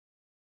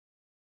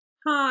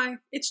Hi,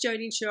 it's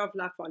Jodine Sher of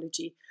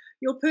Lifeology,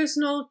 your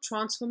personal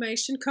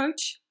transformation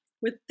coach,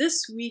 with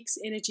this week's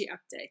energy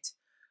update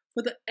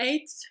for the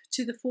 8th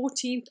to the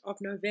 14th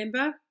of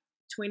November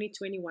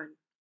 2021.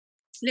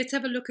 Let's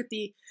have a look at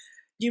the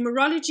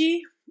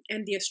numerology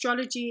and the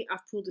astrology.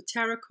 I've pulled a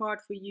tarot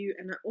card for you,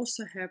 and I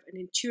also have an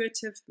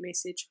intuitive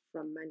message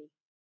from money.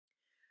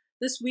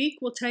 This week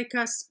will take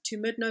us to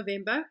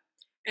mid-November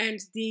and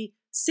the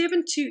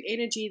 7-2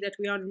 energy that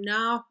we are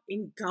now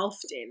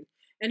engulfed in.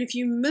 And if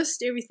you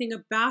missed everything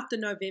about the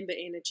November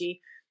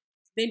energy,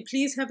 then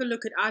please have a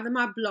look at either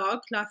my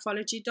blog,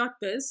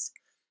 lifeology.biz,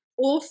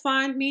 or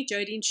find me,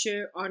 Jodine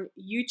Sher, on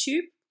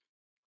YouTube,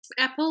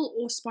 Apple,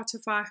 or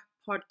Spotify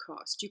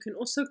podcast. You can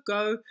also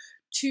go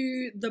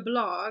to the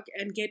blog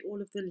and get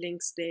all of the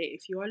links there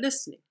if you are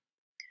listening.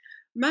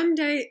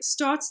 Monday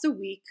starts the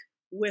week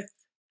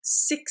with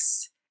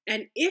 6.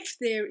 And if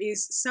there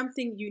is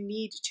something you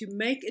need to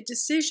make a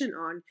decision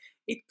on,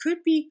 it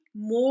could be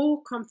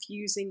more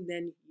confusing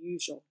than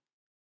usual.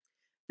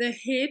 The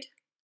head,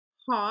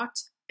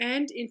 heart,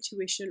 and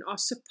intuition are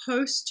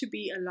supposed to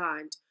be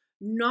aligned,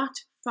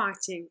 not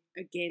fighting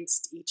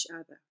against each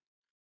other.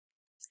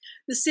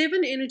 The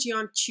 7 energy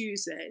on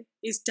Tuesday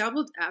is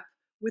doubled up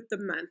with the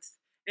month,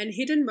 and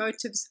hidden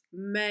motives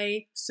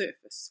may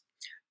surface.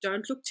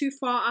 Don't look too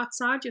far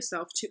outside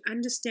yourself to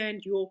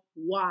understand your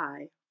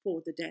why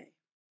for the day.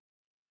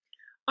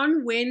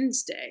 On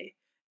Wednesday,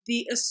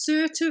 the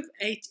assertive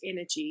 8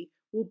 energy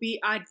will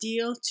be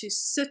ideal to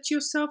sit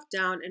yourself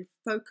down and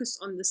focus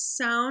on the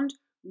sound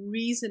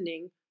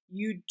reasoning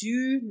you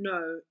do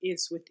know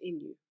is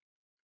within you.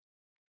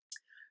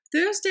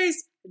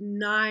 Thursday's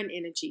 9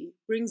 energy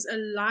brings a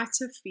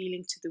lighter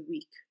feeling to the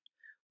week,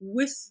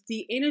 with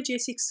the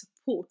energetic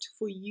support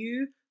for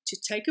you to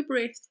take a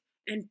breath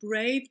and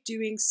brave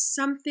doing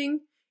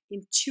something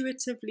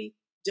intuitively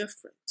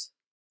different.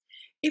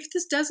 If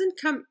this doesn't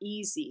come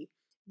easy,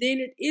 then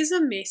it is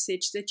a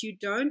message that you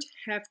don't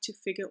have to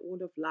figure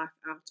all of life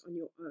out on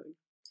your own.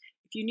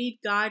 If you need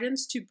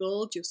guidance to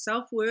build your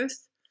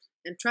self-worth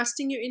and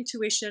trusting your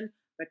intuition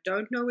but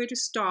don't know where to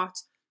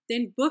start,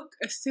 then book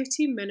a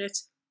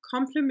 30-minute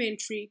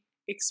complimentary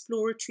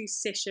exploratory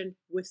session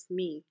with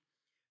me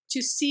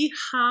to see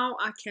how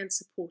I can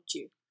support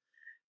you.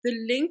 The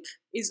link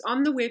is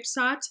on the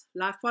website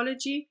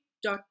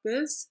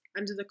lifeology.biz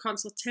under the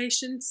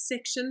consultation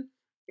section,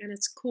 and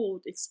it's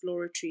called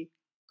Exploratory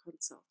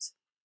Consult.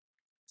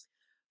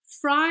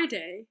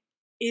 Friday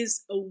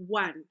is a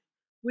 1,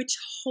 which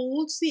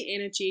holds the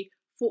energy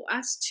for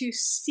us to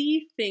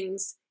see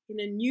things in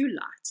a new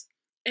light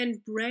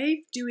and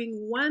brave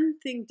doing one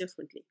thing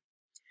differently.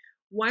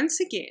 Once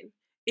again,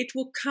 it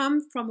will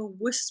come from a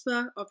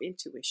whisper of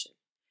intuition,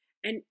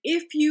 and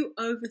if you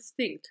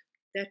overthink,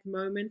 that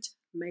moment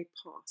may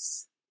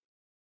pass.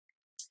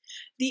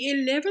 The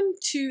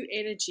 11-2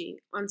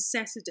 energy on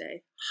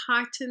Saturday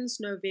heightens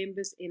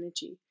November's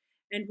energy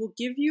and will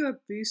give you a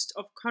boost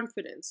of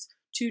confidence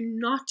to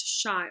not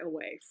shy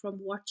away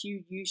from what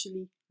you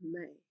usually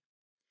may.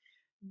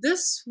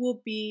 This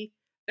will be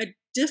a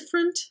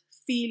different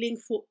feeling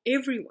for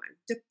everyone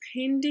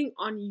depending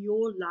on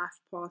your life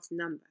path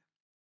number.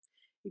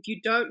 If you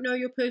don't know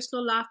your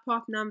personal life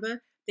path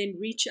number, then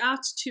reach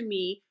out to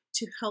me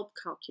to help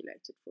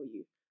calculate it for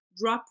you.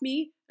 Drop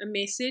me a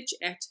message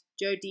at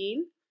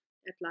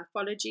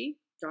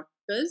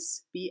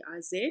jodine@lifeology.biz,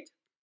 B-I-Z,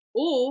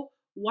 or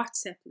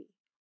WhatsApp me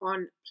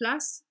on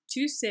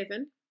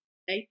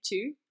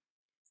 +2782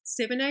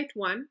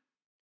 781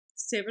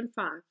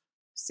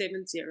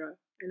 7570,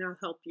 and I'll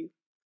help you.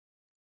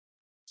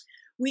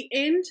 We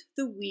end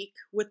the week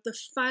with the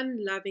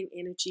fun-loving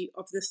energy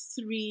of the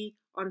 3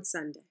 on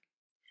Sunday.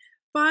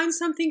 Find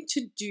something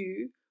to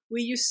do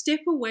where you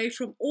step away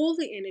from all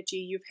the energy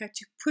you've had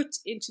to put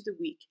into the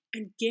week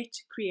and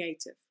get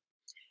creative.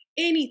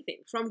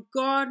 Anything from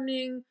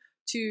gardening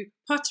to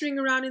pottering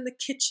around in the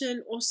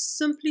kitchen or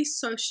simply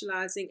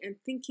socializing and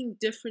thinking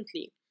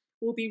differently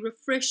will be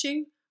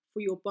refreshing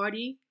for your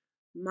body,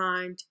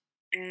 mind,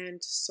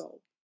 and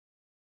soul.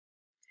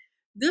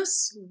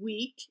 This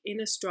week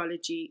in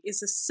astrology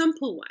is a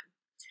simple one,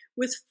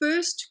 with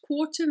first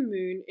quarter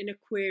moon in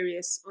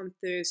Aquarius on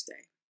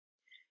Thursday.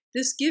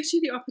 This gives you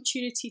the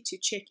opportunity to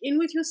check in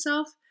with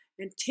yourself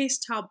and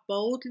test how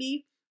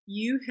boldly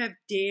you have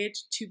dared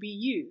to be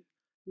you,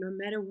 no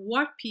matter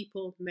what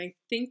people may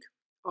think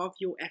of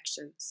your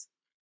actions.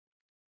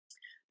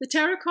 The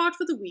tarot card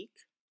for the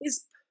week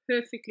is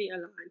perfectly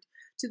aligned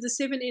to the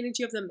 7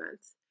 energy of the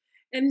month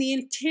and the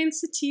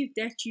intensity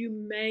that you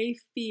may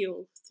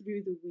feel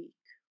through the week.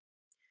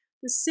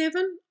 The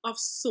 7 of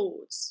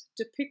Swords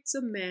depicts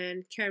a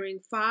man carrying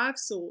 5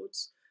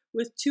 swords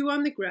with 2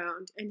 on the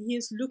ground, and he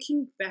is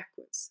looking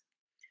backwards.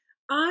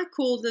 I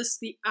call this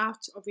the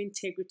out of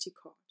integrity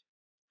card.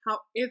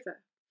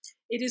 However,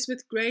 it is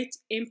with great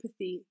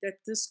empathy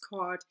that this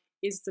card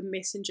is the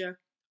messenger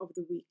of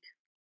the week.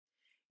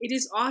 It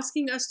is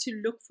asking us to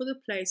look for the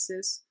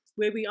places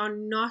where we are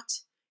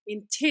not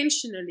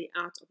intentionally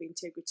out of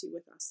integrity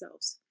with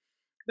ourselves,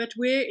 but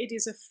where it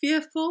is a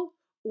fearful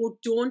or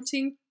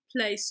daunting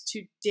place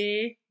to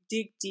dare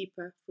dig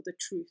deeper for the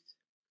truth.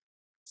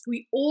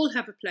 We all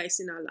have a place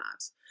in our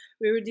lives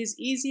where it is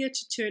easier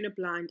to turn a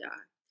blind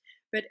eye.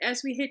 But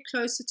as we head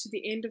closer to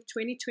the end of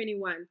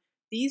 2021,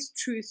 these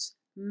truths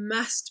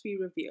must be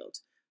revealed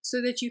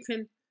so that you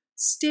can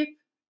step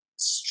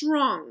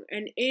strong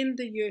and end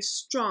the year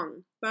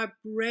strong by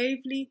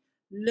bravely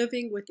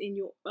living within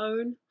your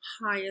own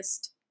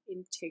highest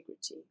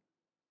integrity.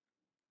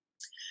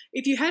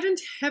 If you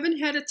haven't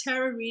had a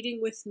tarot reading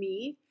with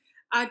me,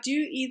 I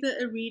do either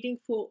a reading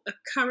for a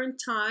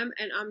current time,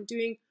 and I'm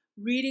doing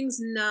readings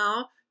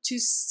now to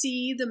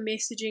see the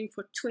messaging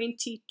for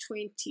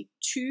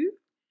 2022,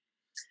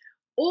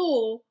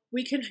 or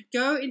we can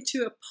go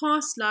into a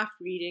past life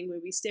reading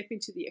where we step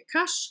into the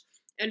Akash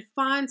and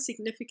find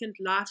significant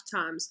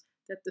lifetimes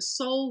that the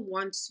soul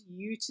wants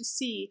you to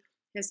see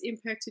has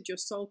impacted your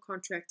soul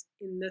contract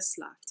in this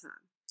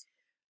lifetime.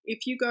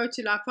 If you go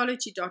to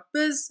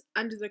lifeology.biz,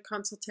 under the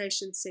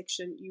consultation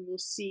section, you will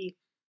see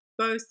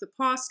both the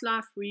past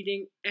life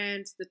reading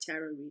and the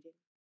tarot reading.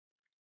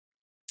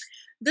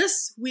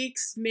 This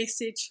week's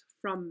message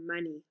from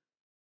money.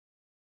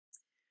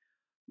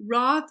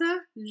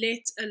 Rather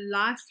let a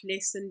life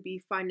lesson be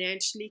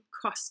financially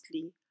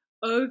costly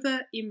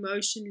over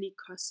emotionally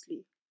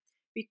costly,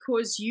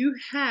 because you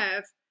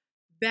have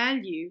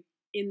value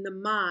in the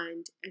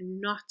mind and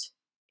not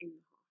in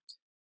the heart.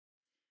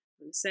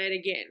 I'm going to say it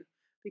again,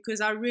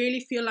 because I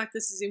really feel like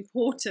this is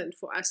important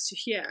for us to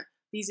hear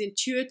these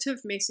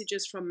intuitive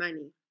messages from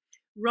money.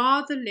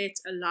 Rather let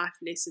a life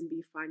lesson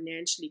be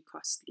financially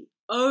costly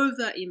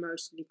over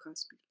emotionally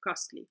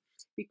costly,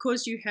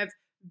 because you have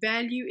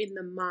value in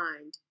the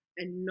mind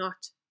and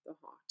not the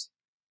heart.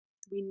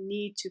 We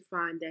need to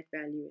find that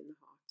value in the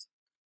heart.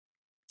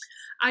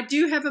 I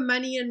do have a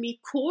Money and Me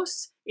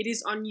course. It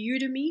is on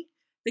Udemy.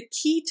 The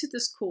key to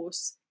this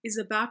course is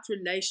about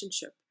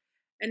relationship,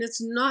 and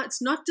it's not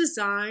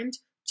designed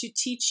to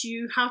teach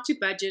you how to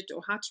budget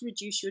or how to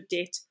reduce your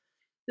debt.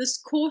 This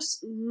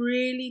course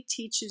really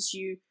teaches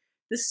you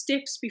the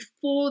steps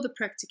before the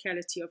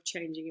practicality of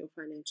changing your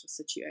financial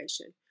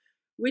situation,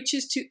 which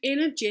is to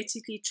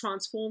energetically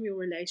transform your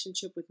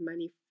relationship with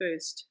money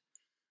first.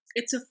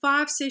 It's a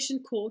 5-session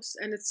course,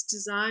 and it's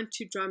designed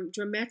to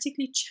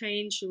dramatically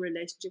change your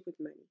relationship with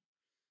money.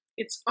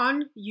 It's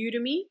on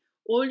Udemy.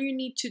 All you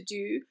need to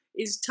do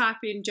is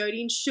type in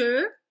Jodine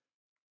Sher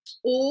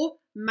or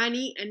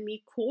Money and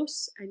Me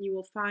course, and you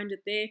will find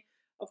it there.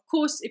 Of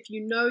course, if you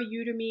know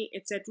Udemy,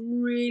 it's at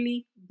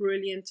really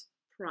brilliant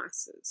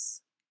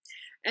prices.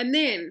 And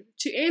then,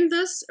 to end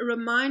this, a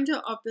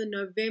reminder of the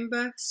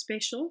November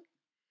special.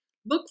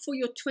 Book for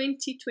your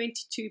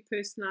 2022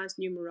 personalized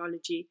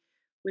numerology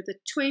with a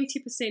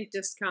 20%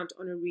 discount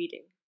on a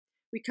reading.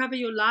 We cover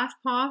your life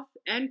path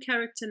and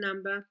character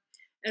number,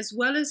 as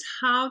well as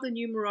how the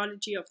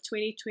numerology of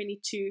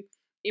 2022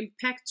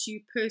 impacts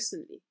you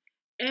personally,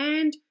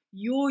 and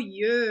your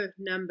year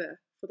number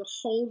for the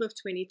whole of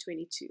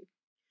 2022.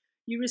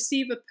 You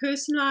receive a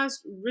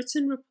personalized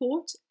written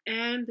report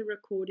and the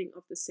recording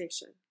of the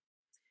session.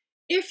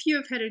 If you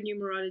have had a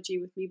numerology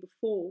with me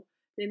before,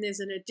 then there's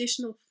an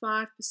additional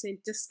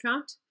 5%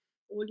 discount.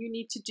 All you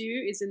need to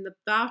do is in the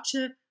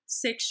voucher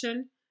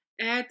section,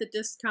 add the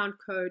discount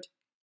code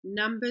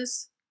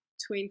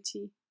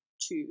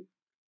numbers22.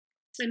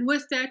 And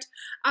with that,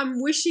 I'm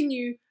wishing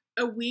you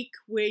a week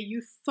where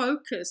you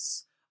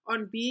focus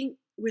on being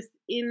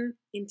within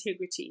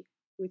integrity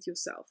with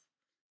yourself.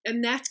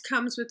 And that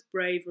comes with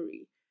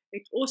bravery.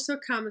 It also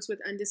comes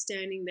with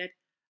understanding that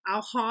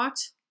our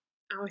heart,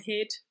 our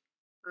head,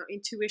 our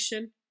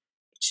intuition,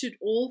 it should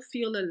all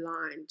feel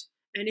aligned.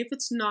 And if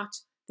it's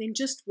not, then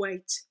just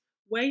wait.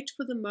 Wait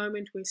for the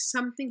moment where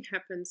something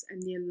happens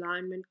and the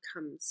alignment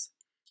comes.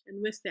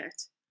 And with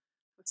that,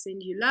 I'll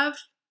send you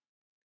love.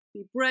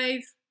 Be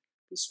brave,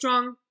 be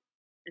strong,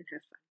 and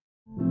have fun.